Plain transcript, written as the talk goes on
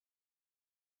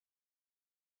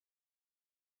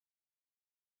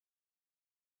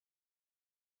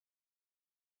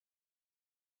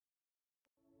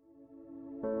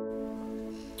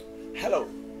Hello,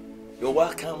 you're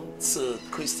welcome to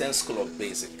Christian School of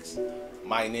Basics.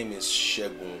 My name is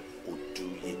SEGUN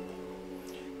ODUYEBO.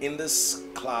 In this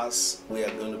class, we are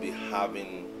going to be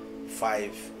having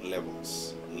 5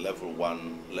 levels: level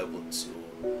 1, level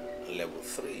 2, level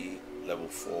 3, level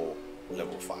 4,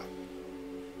 level 5.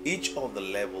 Each of the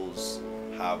levels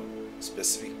have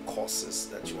specific courses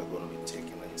that you are going to be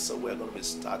taking, and so we're going to be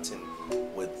starting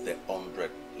with the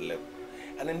 100 level.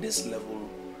 And in this level,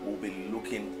 we'll be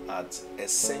looking at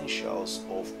essentials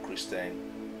of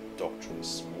Christian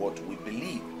doctrines, what we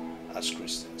believe as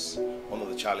Christians. One of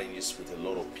the challenges with a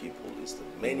lot of people is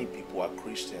that many people are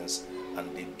Christians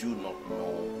and they do not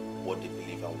know what they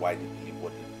believe and why they believe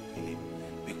what they believe.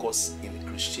 Because in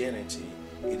Christianity,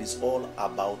 it is all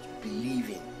about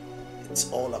believing.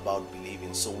 It's all about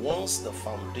believing. So once the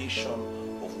foundation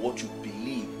of what you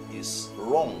believe is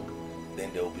wrong,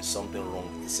 then there will be something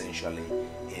wrong essentially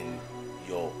in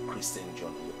your Christian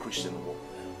journey, your Christian walk.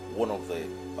 One of the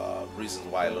reasons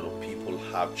why a lot of people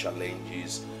have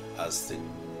challenges as they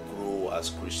grow as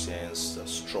Christians,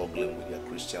 struggling with their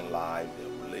Christian life,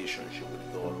 their relationship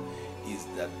with God, is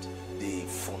that the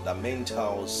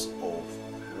fundamentals of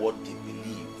what they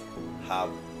believe have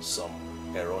some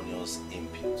erroneous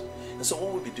input. And so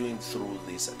what we'll be doing through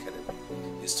this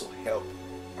academy is to help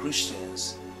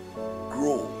Christians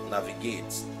grow,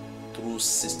 navigate through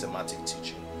systematic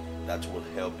teaching that will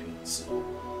help you to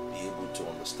be able to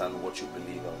understand what you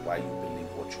believe and why you believe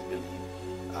what you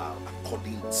believe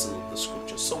according to the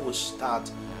scriptures. So we'll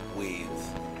start with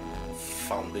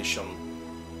foundation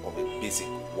of a basic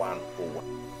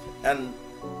 101. And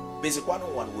basic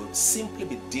 101 will simply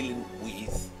be dealing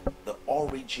with the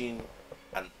origin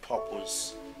and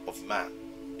purpose of man.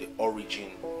 The origin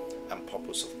and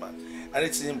purpose of man. And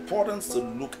it's important to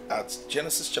look at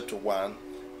Genesis chapter 1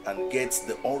 and get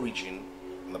the origin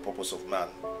and the purpose of man.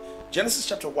 Genesis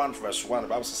chapter 1 verse 1, the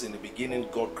Bible says, in the beginning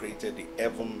God created the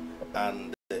heaven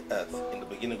and the earth. In the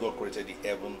beginning God created the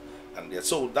heaven and the earth.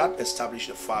 So that established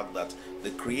the fact that the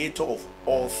creator of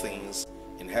all things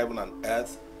in heaven and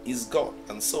earth is God.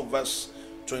 And so verse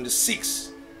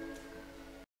 26,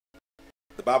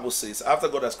 the Bible says, after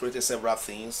God has created several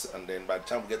things, and then by the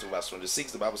time we get to verse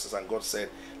 26, the Bible says, and God said,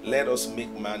 let us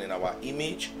make man in our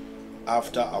image,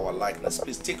 after our likeness.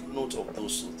 Please take note of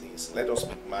those two things. Let us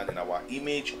make man in our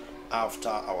image, after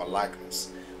our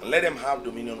likeness. And let them have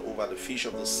dominion over the fish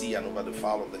of the sea, and over the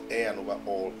fowl of the air, and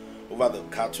over the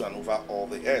cattle, and over all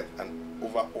the earth, and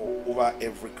over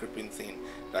every creeping thing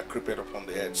that creepeth upon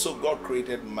the earth. So God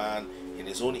created man in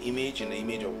his own image, in the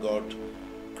image of God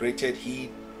created he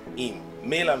him.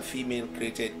 Male and female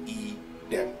created he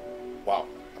them. Wow,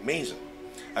 amazing.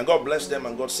 And God blessed them,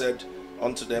 and God said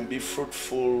unto them, be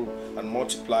fruitful and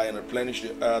multiply and replenish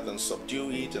the earth and subdue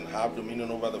it, and have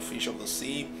dominion over the fish of the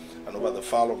sea, and over the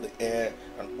fowl of the air,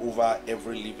 and over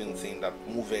every living thing that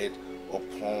moveth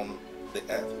upon the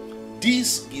earth.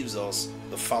 This gives us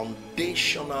the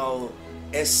foundational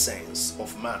essence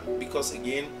of man, because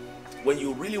again, when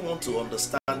you really want to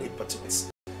understand a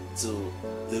particular, to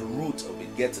the root of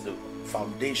it, get to the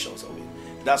foundations of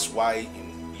it. That's why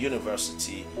in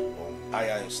university or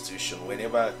higher institution,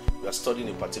 whenever you are studying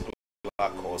a particular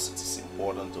course, it is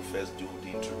important to first do the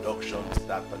introduction to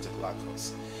that particular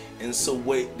course. And so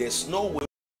there's no way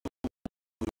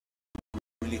we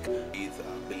really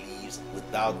with beliefs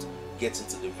without getting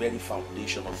to the very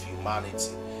foundation of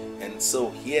humanity. And so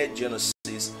here Genesis,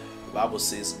 the Bible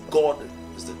says God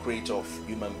is the creator of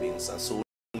human beings, and so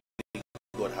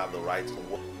God have the right to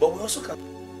work. But we also can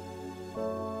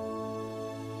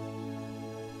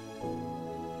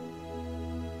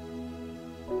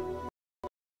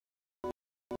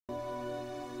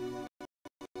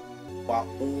our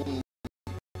own,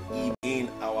 in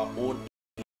our own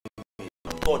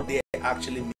image. God there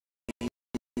actually means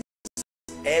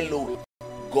Elohim,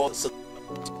 God. So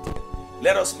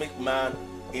let us make man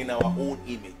in our own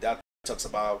image. That talks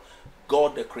about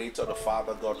God the Creator, the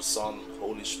Father, God the Son,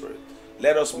 Holy Spirit.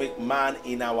 Let us make man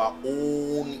in our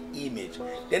own image.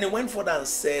 Then he went further and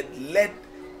said, let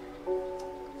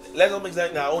us make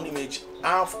man in our own image,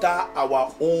 after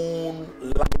our own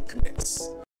likeness.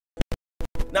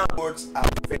 Now, words are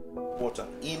very important.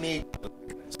 Image and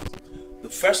likeness. The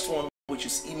first one, which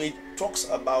is image, talks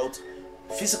about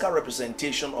physical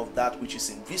representation of that which is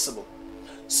invisible.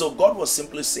 So God was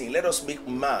simply saying, let us make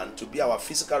man to be our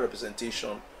physical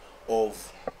representation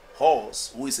of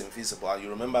us who is invisible. And you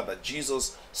remember that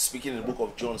Jesus, speaking in the book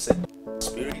of John, said,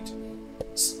 Spirit,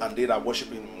 and they that worship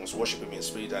him must worship him in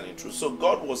spirit and in truth. So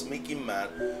God was making man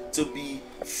to be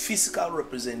physical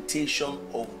representation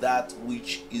of that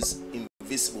which is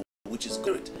invisible, which is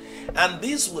spirit. And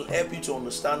this will help you to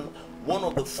understand one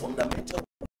of the fundamental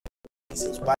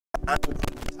reasons why angry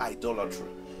is idolatry,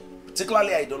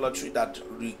 particularly idolatry that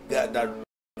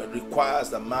requires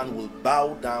that man will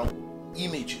bow down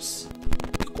images,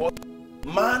 because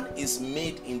man is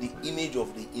made in the image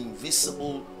of the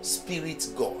invisible spirit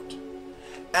God.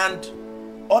 And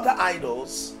other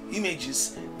idols,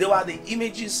 images, they were the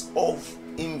images of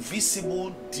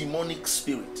invisible demonic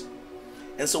spirit.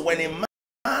 And so when a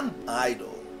man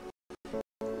idol,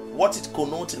 what it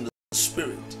connotes in the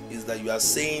spirit is that you are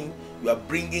saying you are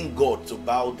bringing God to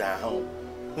bow down.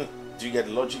 Do you get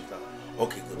the logic now?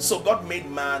 Okay, good. So God made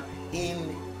man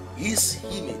in his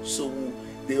image. So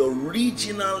the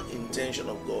original intention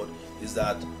of God is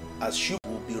that as human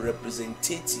will be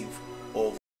representative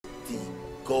of the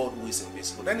God who is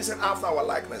invisible. Then he said, after our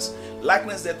likeness.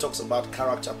 Likeness there talks about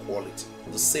character, quality,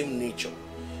 the same nature.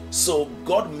 So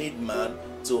God made man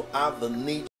to have the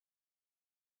nature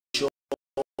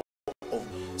of.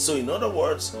 So in other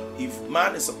words, if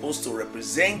man is supposed to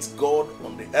represent God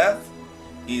on the earth,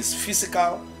 he is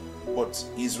physical, but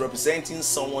he's representing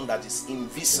someone that is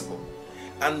invisible.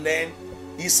 And then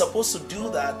he's supposed to do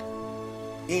that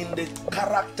in the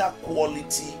character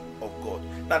quality of God.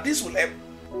 Now this will help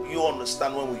you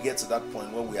understand when we get to that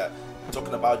point, when we are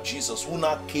talking about Jesus, who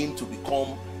now came to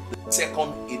become the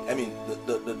second,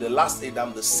 the last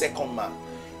Adam, the second man.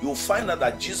 You'll find out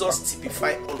that Jesus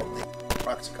typified all of them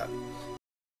practically.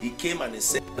 He came and he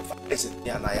said, the Father is in me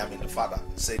and I am in the Father.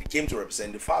 He said he came to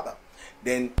represent the Father.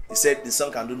 Then he said the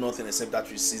Son can do nothing except that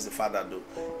which sees the Father do.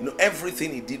 You know,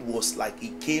 everything he did was like he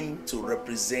came to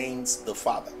represent the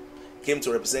Father. He came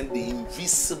to represent the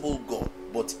invisible God,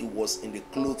 but it was in the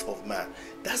cloth of man.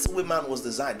 That's the way man was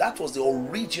designed. That was the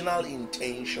original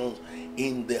intention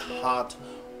in the heart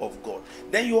of God.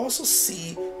 Then you also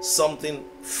see something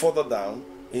further down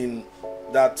in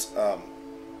that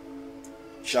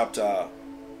chapter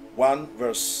 1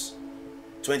 verse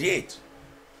 28.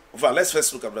 Well, let's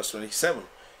first look at verse 27.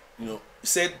 You know, he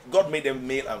said God made them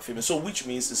male and female, so which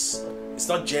means it's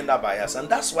not gender bias. And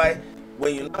that's why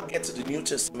when you now get to the New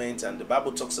Testament and the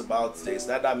Bible talks about there's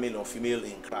neither male nor female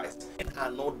in Christ, men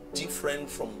are not different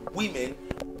from women,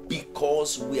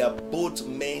 because we are both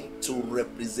meant to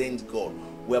represent God.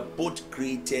 We are both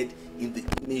created in the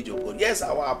image of God. Yes,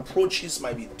 our approaches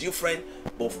might be different,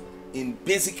 but in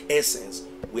basic essence,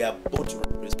 we are both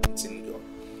representing God.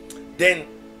 Then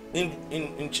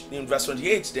in verse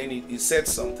 28, then he said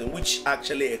something which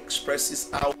actually expresses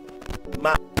how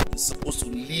man is supposed to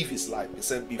live his life. He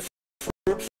said, be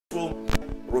fruitful,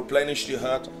 replenish the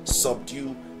earth,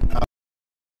 subdue, and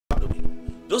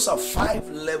dominion. Those are 5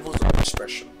 levels of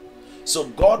expression. So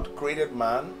God created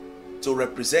man to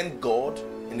represent God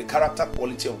in the character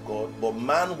quality of God, but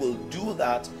man will do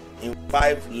that in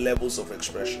 5 levels of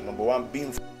expression. Number 1,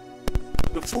 being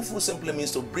fruitful simply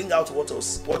means to bring out what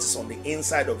is on the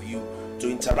inside of you, to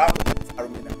interact with the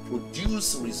environment and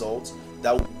produce results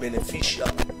that will be beneficial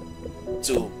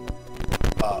to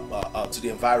the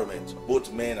environment,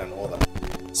 both men and other.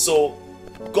 So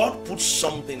God puts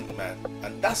something in man,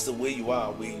 and that's the way you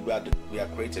are. We are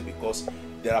created because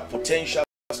there are potentials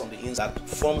on the inside that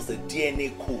forms the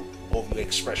DNA code of your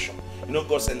expression. You know,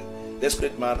 God said, let's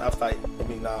create man after,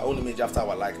 our own image, after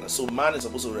our likeness. So man is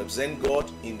supposed to represent God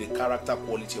in the character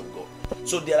quality of God.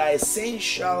 So there are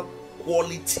essential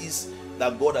qualities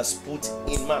that God has put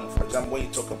in man. For example, when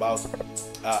you talk about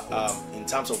in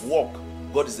terms of work,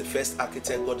 God is the first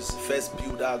architect, God is the first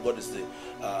builder, God is the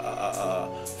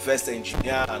first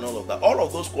engineer, and all of that. All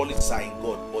of those qualities are in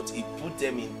God, but He put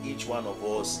them in each one of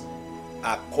us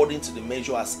according to the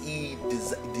measure as He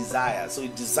desires. So He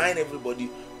designed everybody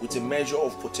with a measure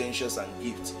of potentials and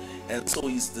gifts. And so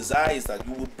His desire is that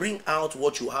you will bring out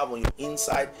what you have on your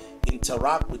inside,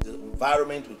 interact with the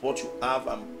environment, with what you have,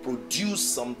 and produce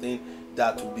something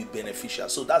that will be beneficial.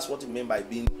 So that's what He meant by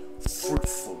being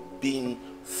fruitful. Being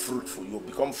fruitful. You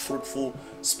become fruitful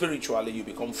spiritually, you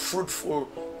become fruitful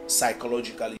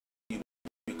psychologically, you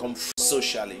become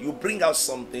socially. You bring out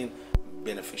something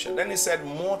beneficial. Then He said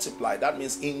multiply. That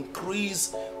means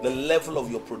increase the level of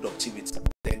your productivity.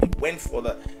 Then He went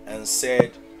further and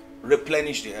said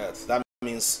replenish the earth. That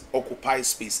means occupy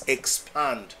space,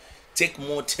 expand, take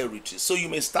more territory. So you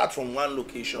may start from one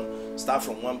location, start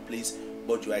from one place,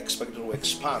 but you are expected to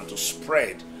expand, to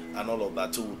spread, and all of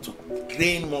that, to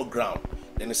gain more ground.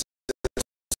 Then He said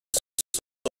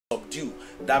subdue.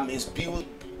 That means build,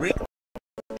 bring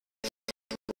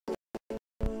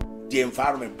the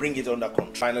environment, bring it under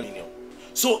control.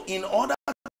 So in order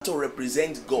to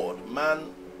represent God,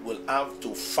 man will have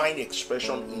to find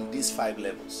expression in these 5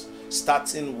 levels,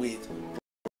 starting with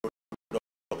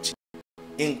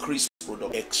increased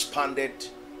expanded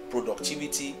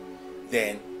productivity,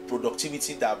 then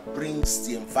productivity that brings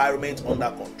the environment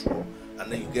under control,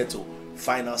 and then you get to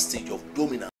final stage of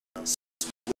dominance,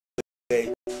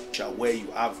 where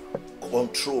you have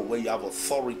control, where you have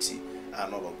authority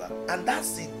and all of that. And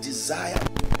that's the desire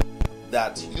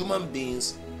that human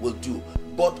beings will do.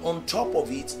 But on top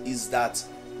of it is that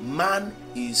man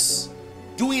is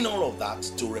doing all of that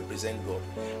to represent God.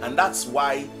 And that's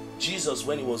why Jesus,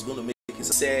 when he was going to make it,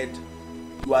 said,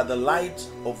 you are the light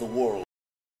of the world,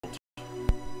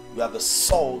 you are the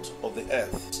salt of the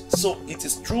earth. So it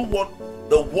is through what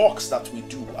the works that we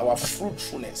do, our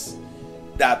fruitfulness,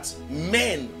 that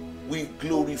men will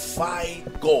glorify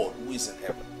God who is in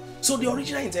heaven. So the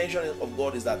original intention of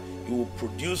God is that you will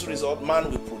produce result,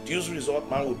 man will produce result,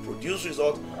 man will produce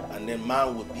result, and then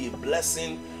man will be a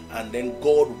blessing, and then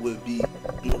God will be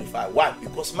glorified. Why?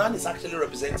 Because man is actually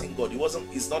representing God.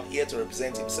 He's not here to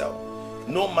represent himself.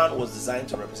 No man was designed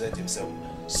to represent himself.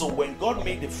 So when God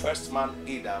made the first man,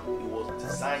 Adam, he was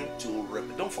designed to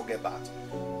represent. Don't forget that.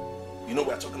 You know,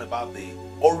 we're talking about the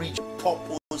origin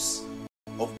purpose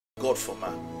of God for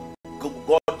man.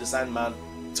 God designed man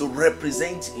to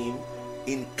represent him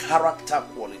in character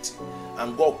quality,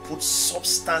 and God put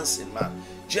substance in man.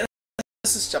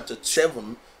 Genesis chapter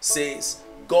 7 says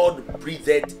God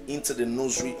breathed into the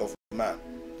nostril of man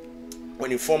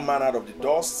when he formed man out of the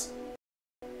dust.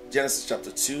 Genesis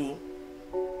chapter 2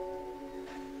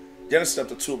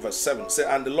 verse 7 says,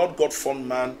 and the Lord God formed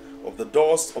man of the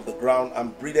dust of the ground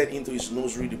and breathed into his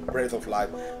nostril the breath of life,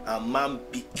 and man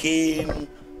became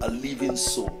a living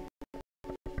soul.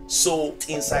 So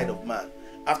inside of man,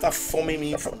 after forming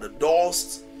him from the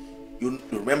dust, you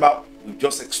remember we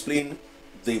just explained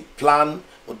the plan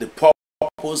or the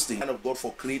purpose, the plan of God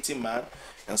for creating man.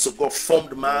 And so God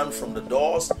formed man from the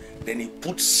dust, then he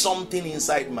put something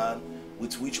inside man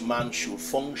with which man should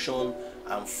function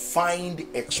and find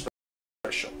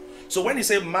expression. So when you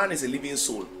say man is a living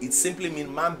soul, it simply means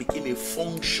man became a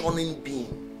functioning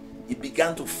being. He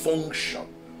began to function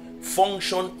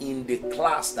in the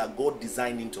class that God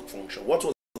designed him to function. What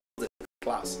was the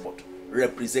class?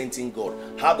 Representing God.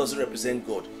 How does it represent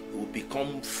God? It will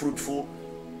become fruitful.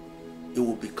 It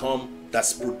will become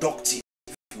that's productive.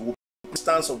 It will be the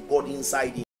substance of God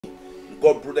inside him.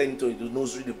 God breathed into the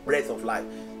nostril the breath of life.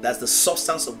 That's the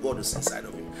substance of God is inside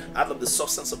of him. Out of the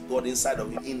substance of God inside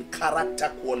of him, in character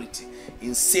quality,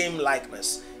 in same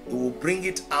likeness, it will bring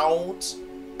it out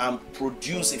and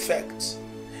produce effect.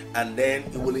 And then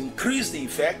it will increase the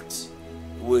effect,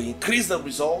 it will increase the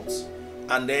results,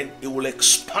 and then it will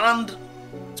expand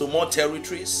to more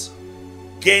territories,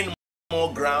 gain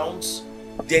more grounds,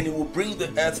 then it will bring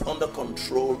the earth under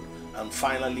control, and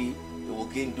finally it will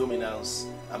gain dominance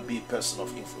and be a person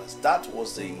of influence. That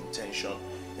was the intention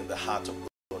in the heart of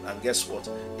God. And guess what?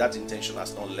 That intention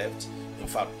has not left. In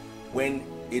fact, when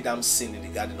Adam sinned in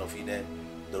the Garden of Eden,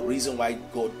 the reason why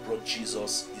God brought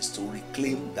Jesus is to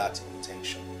reclaim that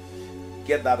intention.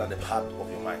 Get that at the heart of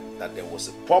your mind, that there was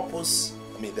a purpose.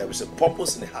 There is a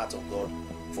purpose in the heart of God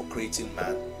for creating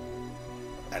man,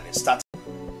 and it started.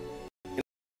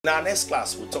 In our next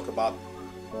class, we'll talk about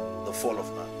the fall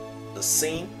of man, the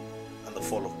sin and the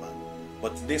fall of man.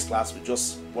 But today's class, we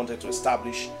just wanted to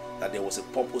establish that there was a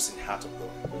purpose in the heart of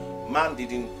God. Man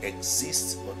didn't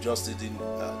exist or just didn't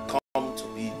come to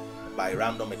be by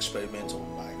random experiment or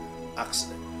by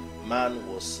accident. Man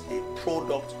was a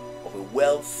product of a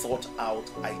well thought out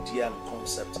idea and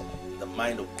concept in the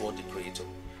mind of God the Creator.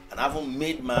 And having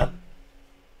made man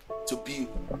to be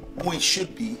who he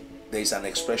should be, there is an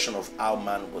expression of how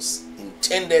man was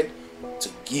intended to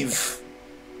give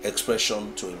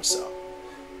expression to himself.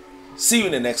 See you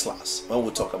in the next class when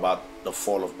we talk about the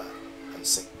fall of man and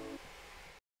sin.